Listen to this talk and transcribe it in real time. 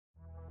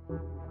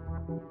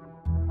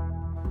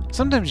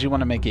Sometimes you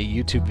want to make a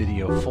YouTube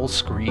video full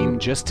screen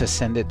just to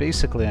send it.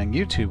 Basically on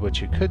YouTube, what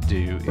you could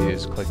do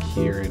is click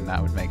here and that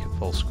would make it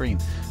full screen.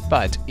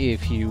 But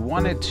if you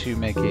wanted to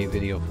make a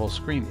video full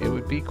screen, it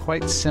would be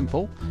quite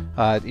simple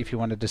if you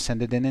wanted to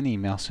send it in an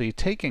email. So you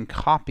take and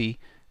copy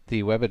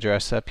the web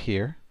address up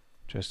here,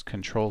 just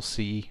Control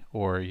C,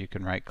 or you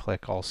can right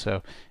click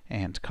also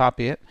and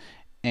copy it.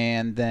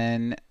 And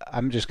then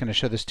I'm just going to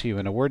show this to you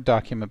in a Word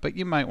document, but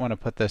you might want to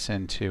put this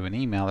into an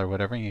email or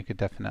whatever, and you could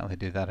definitely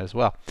do that as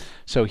well.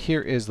 So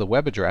here is the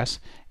web address,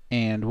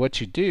 and what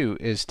you do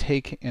is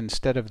take,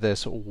 instead of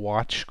this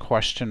watch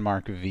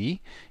 $V,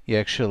 you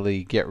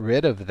actually get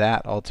rid of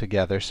that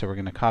altogether. So we're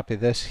going to copy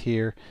this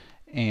here,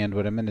 and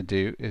what I'm going to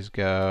do is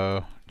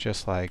go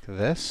just like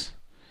this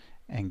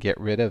and get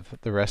rid of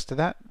the rest of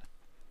that.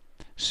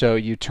 So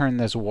you turn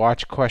this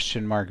watch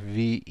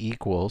 $V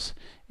equals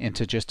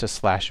into just a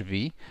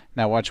 /V.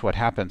 Now watch what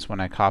happens when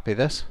I copy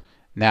this.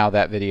 Now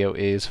that video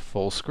is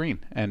full screen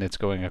and it's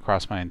going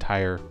across my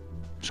entire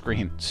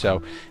screen.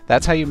 So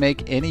that's how you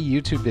make any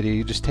YouTube video.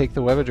 You just take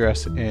the web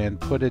address and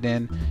put it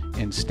in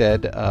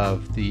instead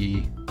of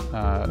the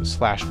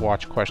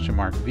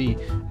 /watch $V,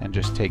 and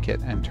just take it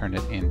and turn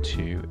it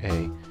into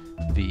a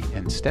V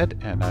instead.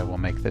 And I will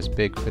make this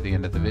big for the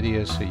end of the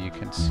video so you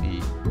can see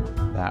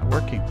that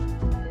working.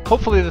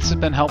 Hopefully this has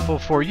been helpful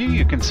for you.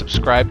 You can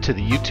subscribe to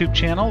the YouTube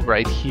channel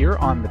right here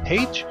on the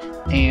page,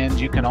 and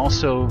you can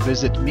also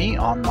visit me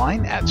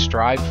online at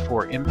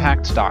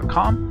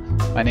striveforimpact.com.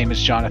 My name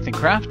is Jonathan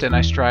Kraft, and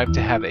I strive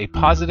to have a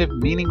positive,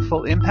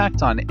 meaningful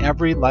impact on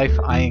every life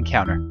I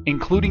encounter,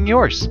 including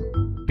yours,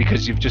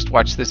 because you've just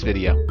watched this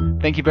video.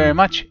 Thank you very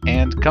much,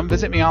 and come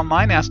visit me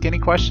online, ask any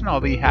question. I'll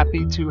be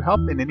happy to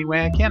help in any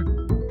way I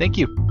can. Thank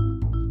you.